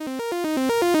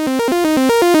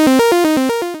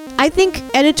think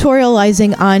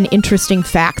editorializing on interesting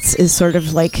facts is sort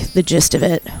of like the gist of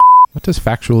it. What does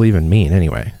factual even mean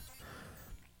anyway?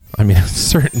 I mean, it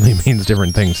certainly means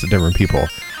different things to different people.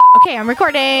 Okay, I'm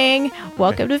recording.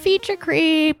 Welcome to Feature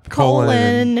Creep.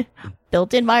 Colon.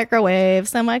 Built-in microwave,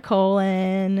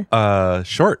 semicolon.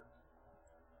 Short.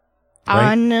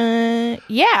 Right?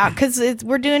 Yeah, because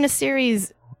we're doing a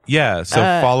series. Yeah, so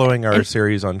following our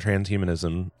series on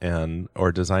transhumanism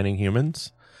or designing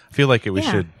humans, I feel like we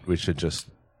should just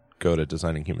go to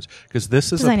designing humans, because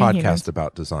this is a podcast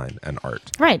about design and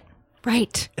art.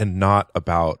 Right. And not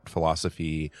about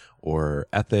philosophy or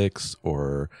ethics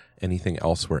or anything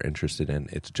else we're interested in.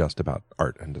 It's just about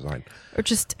art and design. Or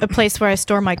just a place where I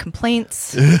store my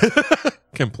complaints.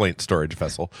 Complaint storage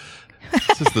vessel.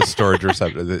 This is the storage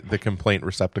receptacle, the complaint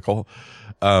receptacle.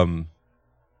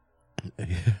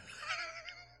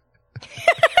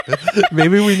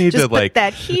 Maybe we need just to like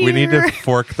that here. We need to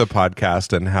fork the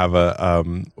podcast and have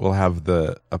we'll have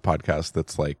a podcast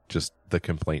that's like just the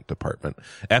complaint department.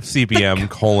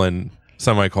 FCBM :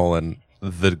 semicolon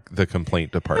the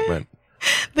complaint department.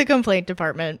 The complaint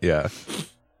department. Yeah.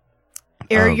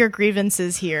 Air your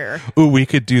grievances here. Ooh, we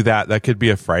could do that. That could be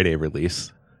a Friday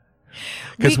release.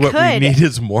 Because what we need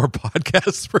is more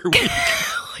podcasts per week.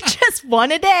 Just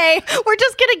one a day. We're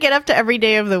just gonna get up to every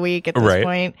day of the week at this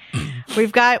point.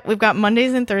 We've got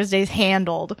Mondays and Thursdays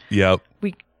handled. Yep.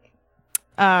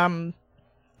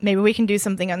 Maybe we can do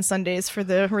something on Sundays for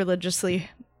the religiously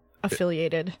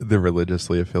affiliated.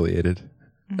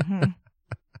 Mm-hmm.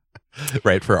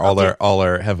 Right, for all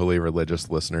our heavily religious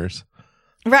listeners.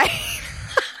 Right.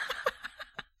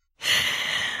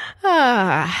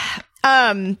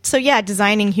 So yeah,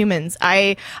 designing humans.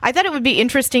 I thought it would be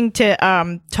interesting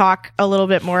to talk a little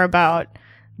bit more about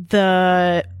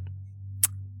the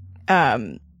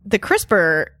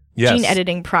CRISPR gene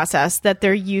editing process that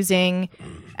they're using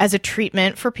as a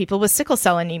treatment for people with sickle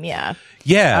cell anemia.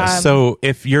 Yeah. So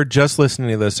if you're just listening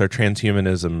to this, our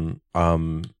transhumanism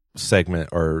segment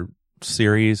or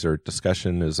series or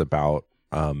discussion is about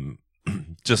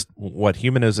just what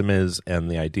humanism is and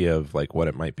the idea of like what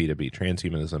it might be to be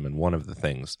transhumanism. And one of the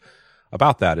things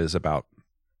about that is about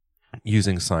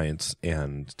using science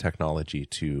and technology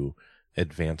to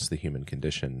advance the human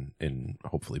condition in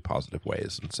hopefully positive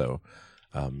ways. And so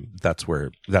that's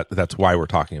why we're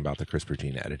talking about the CRISPR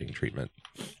gene editing treatment,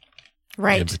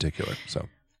 right? In particular. So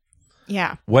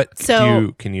yeah.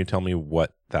 Can you tell me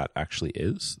what that actually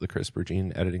is? The CRISPR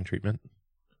gene editing treatment?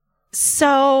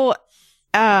 So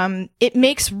it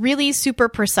makes really super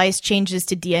precise changes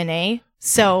to DNA.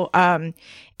 So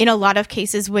in a lot of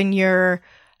cases, when you're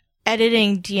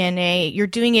editing DNA, you're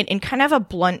doing it in kind of a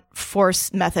blunt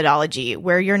force methodology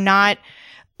where you're not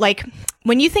like,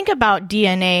 when you think about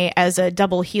DNA as a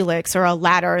double helix or a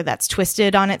ladder that's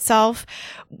twisted on itself,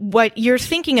 what you're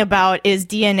thinking about is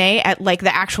DNA at like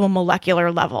the actual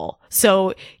molecular level.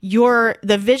 So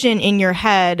the vision in your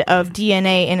head of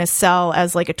DNA in a cell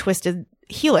as like a twisted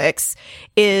helix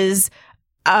is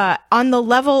on the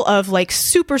level of like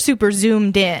super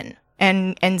zoomed in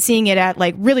and seeing it at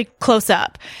like really close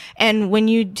up. And when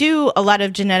you do a lot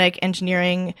of genetic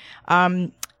engineering,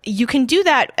 you can do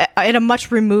that at a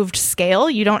much removed scale.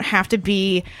 You don't have to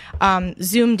be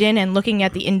zoomed in and looking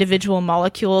at the individual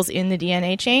molecules in the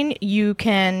DNA chain. You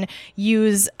can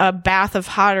use a bath of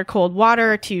hot or cold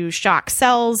water to shock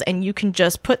cells, and you can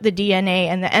just put the DNA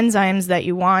and the enzymes that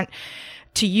you want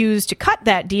to use to cut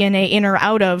that DNA in or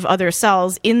out of other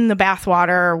cells in the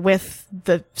bathwater with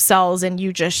the cells, and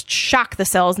you just shock the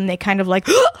cells and they kind of like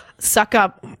suck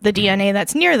up the DNA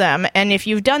that's near them. And if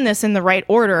you've done this in the right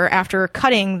order after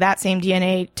cutting that same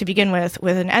DNA to begin with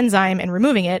an enzyme and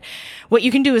removing it, what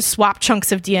you can do is swap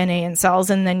chunks of DNA in cells,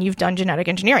 and then you've done genetic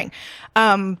engineering.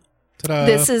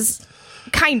 This is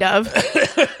kind of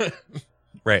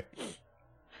right.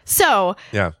 So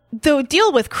yeah, the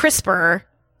deal with CRISPR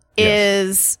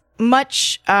is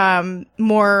much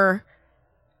more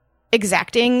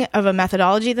exacting of a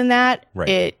methodology than that.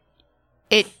 Right.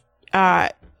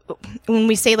 When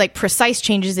we say like precise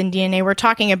changes in DNA, we're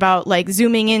talking about like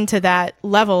zooming into that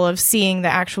level of seeing the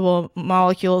actual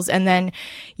molecules and then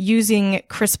using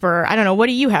CRISPR. I don't know. What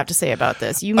do you have to say about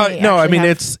this? You may no, I mean,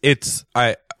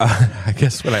 I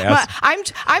guess when I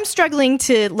asked, I'm struggling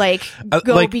to go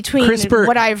like between CRISPR,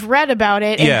 what I've read about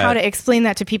it and how to explain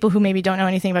that to people who maybe don't know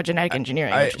anything about genetic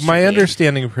engineering. My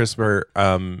understanding of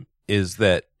CRISPR is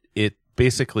that it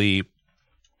basically,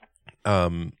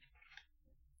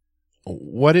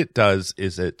 what it does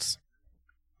is it's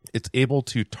able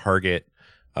to target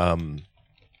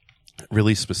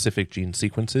really specific gene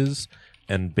sequences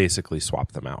and basically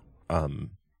swap them out.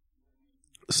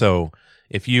 So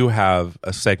if you have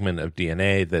a segment of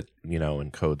DNA that,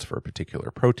 encodes for a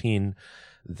particular protein,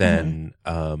 then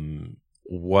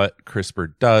what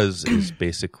CRISPR does is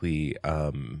basically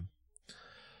there's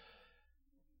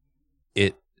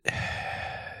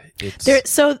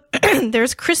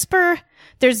CRISPR.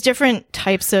 There's different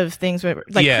types of things.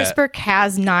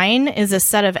 CRISPR-Cas9 is a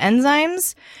set of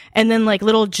enzymes, and then like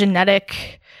little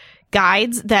genetic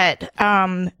guides that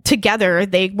together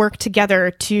they work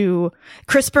together to.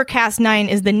 CRISPR-Cas9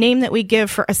 is the name that we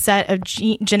give for a set of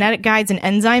genetic guides and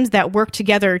enzymes that work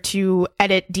together to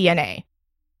edit DNA.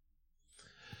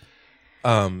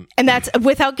 And that's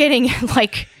without getting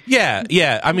like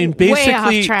I mean, basically, way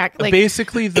off track. Like,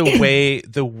 basically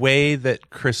the way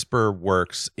that CRISPR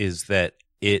works is that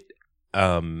it's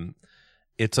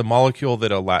a molecule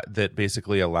that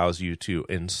basically allows you to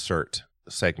insert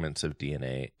segments of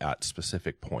DNA at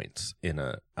specific points in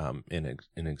an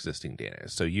existing DNA.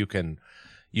 So you can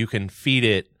feed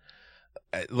it,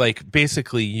 like,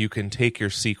 basically you can take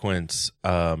your sequence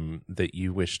that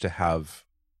you wish to have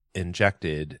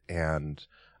injected, and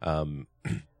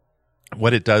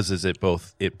what it does is it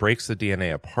breaks the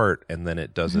DNA apart, and then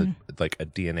it does a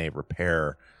DNA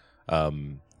repair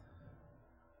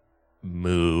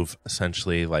move,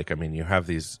 essentially. Like, I mean, you have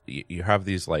these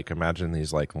like, imagine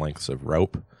these like lengths of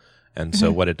rope, and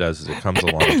so what it does is it comes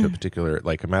along to a particular,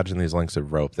 like, imagine these lengths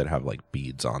of rope that have like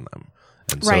beads on them,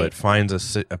 and so it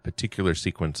finds a particular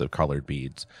sequence of colored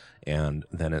beads, and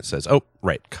then it says, oh,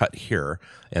 right, cut here.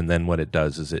 And then what it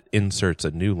does is it inserts a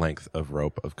new length of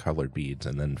rope of colored beads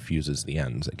and then fuses the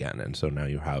ends again. And so now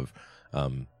you have,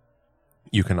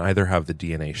 you can either have the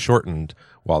DNA shortened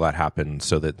while that happens,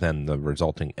 so that then the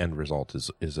resulting end result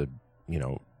is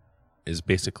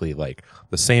basically like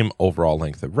the same overall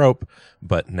length of rope,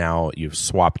 but now you've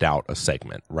swapped out a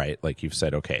segment, right? Like, you've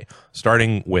said, okay,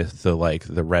 starting with the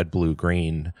red, blue,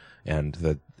 green,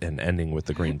 and ending with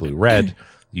the green, blue, red,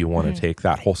 you want to take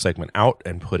that whole segment out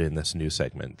and put in this new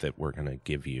segment that we're going to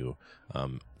give you,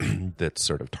 that's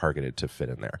sort of targeted to fit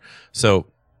in there. So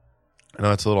I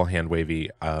know it's a little hand wavy.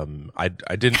 I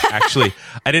didn't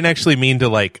actually mean to,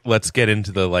 like, let's get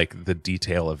into the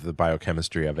detail of the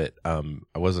biochemistry of it. I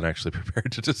wasn't actually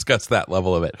prepared to discuss that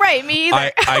level of it. Right, me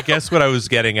either. I guess what I was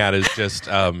getting at is just,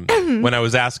 when I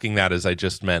was asking that, is I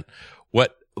just meant,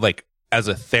 what, like, as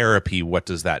a therapy, what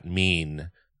does that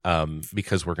mean?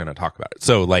 Because we're going to talk about it.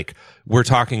 So, like, we're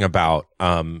talking about,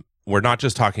 we're not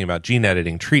just talking about gene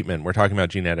editing treatment. We're talking about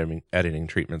gene editing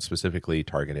treatment specifically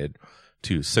targeted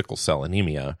to sickle cell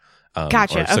anemia,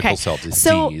 gotcha. or sickle cell disease.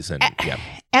 So, and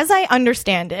as I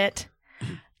understand it,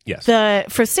 yes,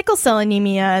 for sickle cell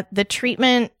anemia, the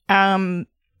treatment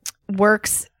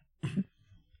works,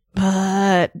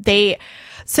 but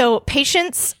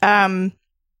patients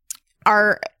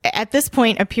are at this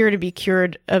point appear to be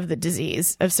cured of the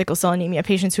disease of sickle cell anemia,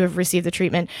 patients who have received the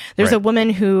treatment. There's a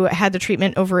woman who had the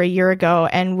treatment over a year ago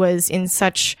and was in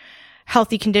such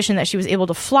healthy condition that she was able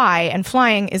to fly, and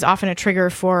flying is often a trigger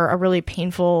for a really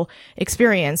painful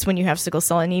experience when you have sickle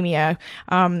cell anemia.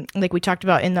 Like we talked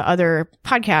about in the other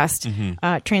podcast,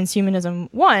 Transhumanism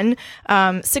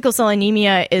 1, sickle cell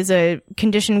anemia is a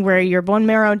condition where your bone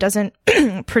marrow doesn't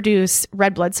produce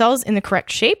red blood cells in the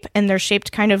correct shape, and they're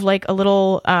shaped kind of like a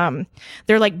little,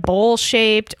 they're like bowl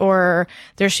shaped, or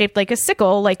they're shaped like a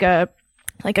sickle, like a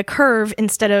curve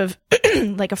instead of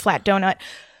like a flat donut.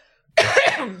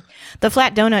 The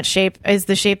flat donut shape is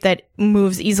the shape that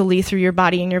moves easily through your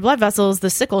body and your blood vessels. The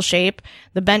sickle shape,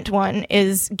 the bent one,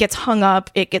 gets hung up,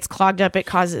 it gets clogged up, it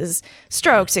causes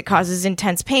strokes, it causes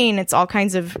intense pain, it's all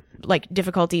kinds of like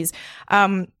difficulties.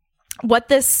 What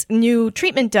this new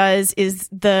treatment does is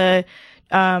the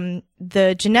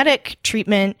genetic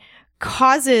treatment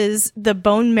causes the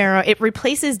bone marrow, it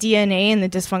replaces DNA in the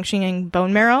dysfunctioning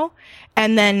bone marrow,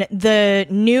 and then the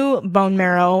new bone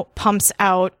marrow pumps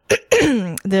out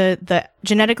the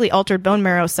genetically altered bone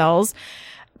marrow cells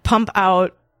pump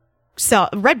out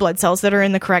red blood cells that are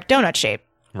in the correct donut shape.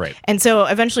 Right. And so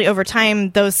eventually over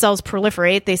time, those cells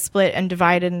proliferate, they split and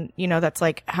divide, and, that's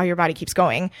like how your body keeps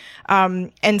going.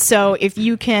 And so if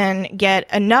you can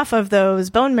get enough of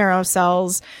those bone marrow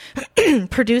cells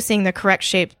producing the correct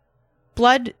shaped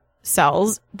blood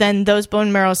cells, then those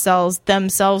bone marrow cells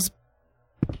themselves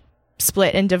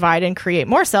split and divide and create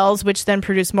more cells, which then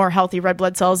produce more healthy red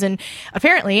blood cells. And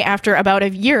apparently, after about a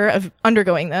year of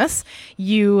undergoing this,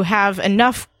 you have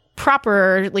enough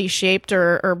properly shaped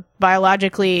or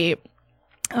biologically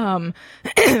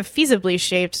feasibly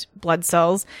shaped blood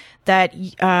cells that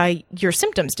your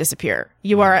symptoms disappear.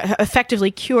 You are effectively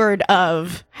cured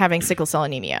of having sickle cell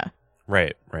anemia.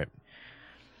 Right, right.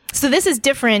 So this is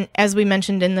different, as we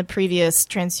mentioned in the previous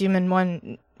Transhuman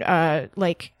 1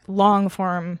 like long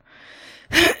form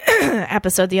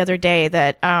episode the other day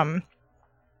that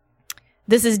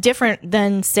this is different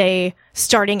than, say,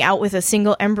 starting out with a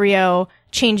single embryo,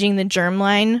 changing the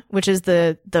germline, which is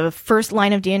the first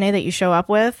line of DNA that you show up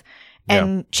with,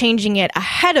 and changing it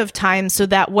ahead of time so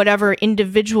that whatever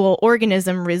individual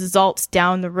organism results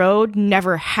down the road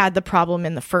never had the problem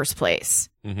in the first place.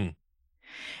 Mm-hmm.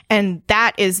 And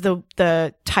that is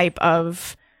the type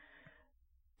of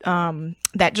that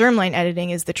germline editing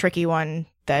is the tricky one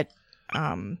that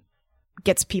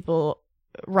gets people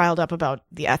riled up about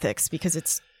the ethics, because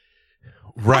it's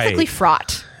ethically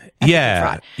fraught.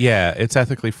 Yeah, it's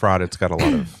ethically fraught. It's got a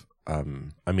lot of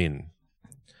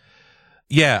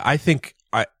I think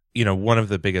one of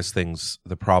the biggest things,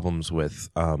 the problems with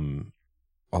a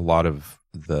lot of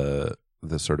the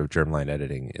sort of germline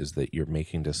editing is that you're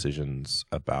making decisions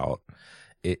about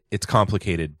it. It's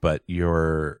complicated, but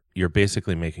you're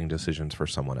basically making decisions for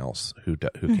someone else who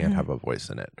can't have a voice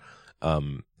in it.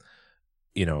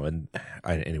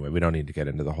 Anyway, we don't need to get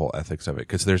into the whole ethics of it,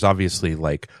 because there's obviously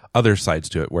like other sides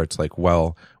to it where it's like,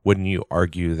 well, wouldn't you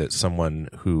argue that someone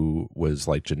who was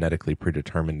like genetically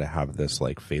predetermined to have this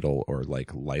like fatal or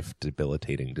like life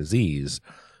debilitating disease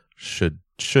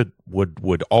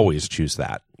would always choose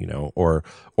that, or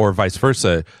vice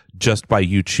versa, just by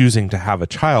you choosing to have a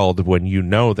child when you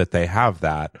know that they have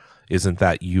that, isn't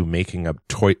that you making a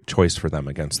choice for them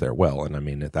against their will? And I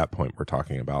mean, at that point, we're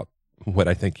talking about what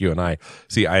I think you and I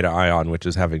see eye to eye on, which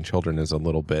is having children is a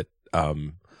little bit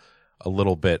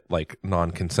like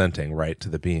non-consenting, right, to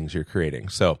the beings you're creating.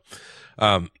 So,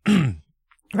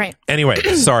 right. Anyway,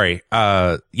 sorry.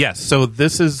 Yes. So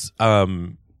this is,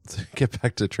 to get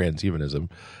back to transhumanism.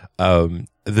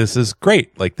 This is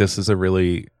great. Like, this is a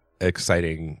really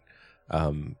exciting,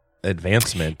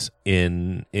 advancement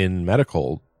in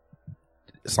medical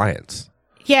science.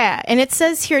 Yeah, and it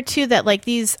says here too that like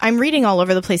these, I'm reading all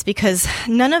over the place because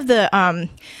none of the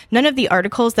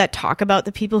articles that talk about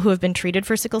the people who have been treated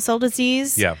for sickle cell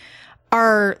disease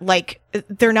are like,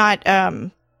 they're not,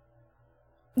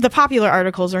 the popular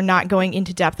articles are not going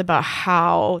into depth about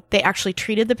how they actually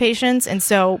treated the patients. And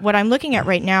so what I'm looking at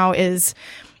right now is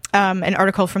an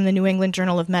article from the New England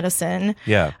Journal of Medicine.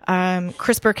 Yeah.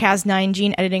 CRISPR-Cas9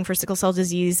 gene editing for sickle cell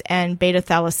disease and beta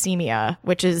thalassemia,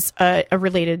 which is a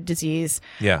related disease.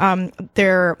 Yeah.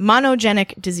 They're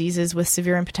monogenic diseases with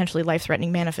severe and potentially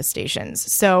life-threatening manifestations.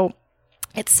 So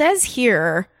it says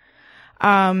here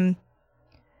that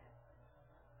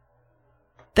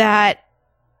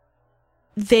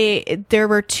there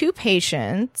were 2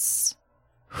 patients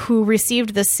who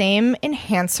received the same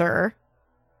enhancer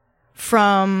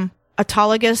from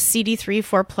autologous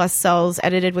CD3/4+ cells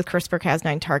edited with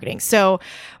CRISPR-Cas9 targeting. So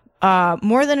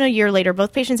more than a year later,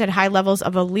 both patients had high levels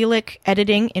of allelic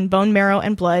editing in bone marrow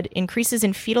and blood, increases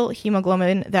in fetal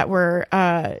hemoglobin that were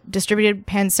distributed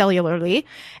pancellularly,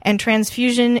 and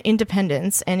transfusion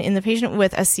independence, and in the patient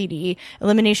with SCD,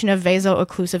 elimination of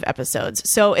vaso-occlusive episodes.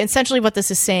 So essentially what this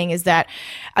is saying is that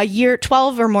a year,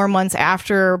 12 or more months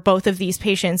after both of these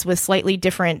patients with slightly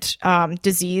different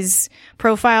disease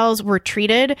profiles were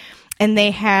treated, and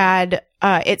they had,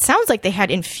 it sounds like they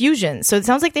had infusions. So it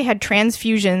sounds like they had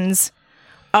transfusions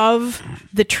of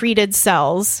the treated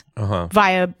cells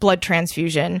via blood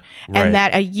transfusion. Right. And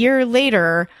that a year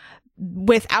later,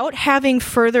 without having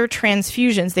further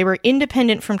transfusions, they were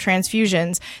independent from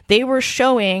transfusions. They were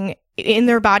showing in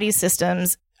their body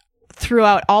systems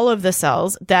throughout all of the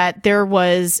cells that there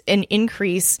was an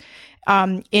increase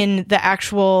in the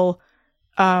actual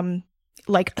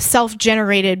like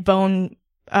self-generated bone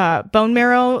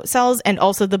marrow cells, and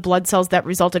also the blood cells that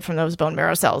resulted from those bone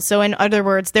marrow cells. So in other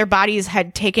words, their bodies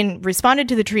had responded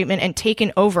to the treatment and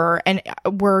taken over and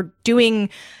were doing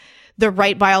the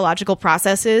right biological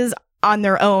processes on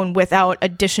their own without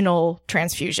additional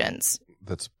transfusions.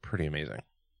 That's pretty amazing.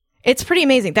 It's pretty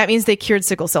amazing. That means they cured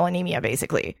sickle cell anemia,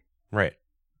 basically. Right.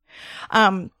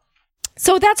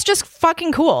 So that's just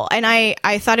fucking cool. And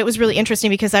I thought it was really interesting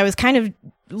because I was kind of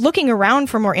looking around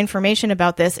for more information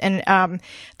about this, and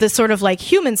the sort of like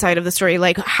human side of the story,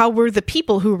 like how were the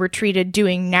people who were treated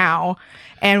doing now?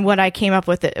 And what I came up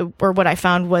with, or what I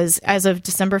found was, as of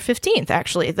December 15th,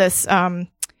 actually, this on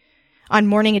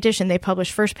Morning Edition, they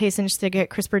published first patients to get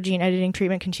CRISPR gene editing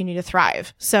treatment continue to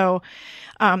thrive. So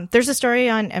there's a story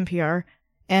on NPR.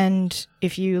 And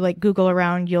if you like Google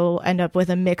around, you'll end up with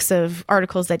a mix of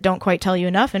articles that don't quite tell you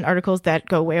enough and articles that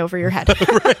go way over your head.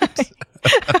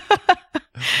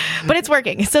 But it's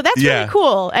working. So that's Yeah. really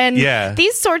cool. And Yeah.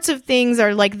 these sorts of things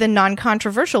are like the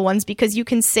non-controversial ones, because you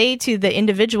can say to the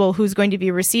individual who's going to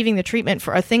be receiving the treatment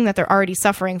for a thing that they're already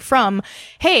suffering from,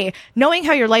 hey, knowing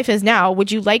how your life is now,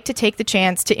 would you like to take the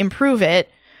chance to improve it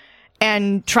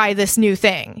and try this new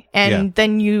thing? And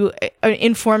then you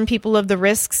inform people of the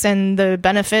risks and the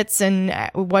benefits and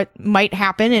what might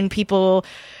happen, and people,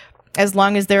 as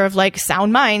long as they're of like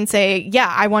sound mind, say,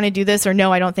 yeah, I want to do this, or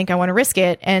no, I don't think I want to risk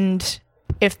it. And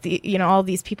if all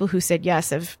these people who said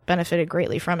yes have benefited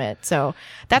greatly from it. So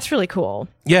that's really cool.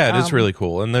 Yeah, it is really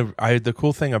cool. And the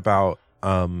cool thing about,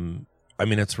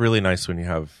 it's really nice when you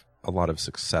have a lot of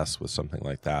success with something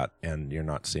like that and you're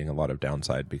not seeing a lot of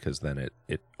downside, because then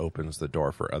it opens the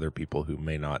door for other people who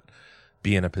may not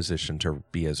be in a position to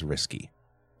be as risky,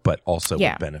 but also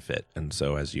would benefit. And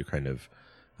so as you kind of,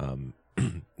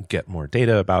 get more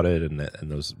data about it, and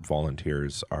those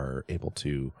volunteers are able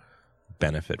to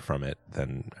benefit from it,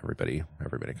 then everybody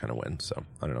kind of wins. So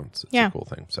I don't know, it's a cool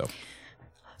thing.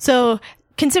 So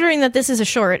considering that this is a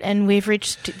short and we've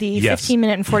reached the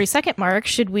 15-minute and 40-second mark,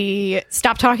 should we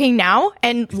stop talking now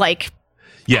and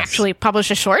actually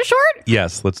publish a short?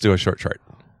 Yes, let's do a short.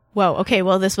 Whoa. Okay.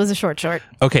 Well, this was a short.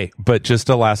 Okay, but just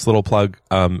a last little plug.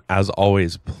 As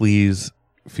always, please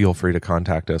feel free to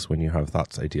contact us when you have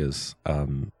thoughts, ideas,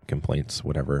 complaints,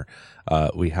 whatever.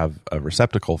 We have a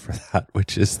receptacle for that,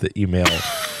 which is the email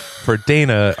for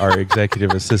Dana, our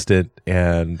executive assistant,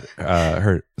 and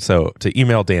her. So to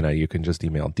email Dana, you can just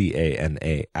email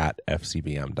dana@fcbm.io,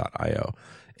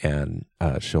 and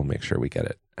she'll make sure we get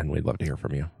it. And we'd love to hear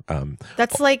from you.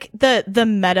 That's like the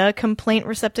meta complaint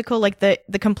receptacle, like the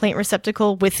complaint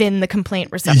receptacle within the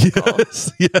complaint receptacle.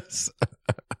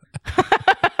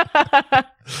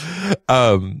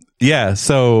 Yes.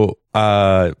 So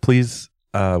please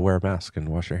wear a mask and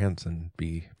wash your hands and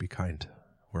be kind.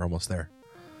 We're almost there.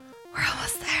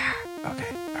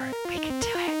 Okay. All right. We can do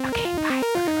it. Okay,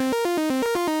 bye.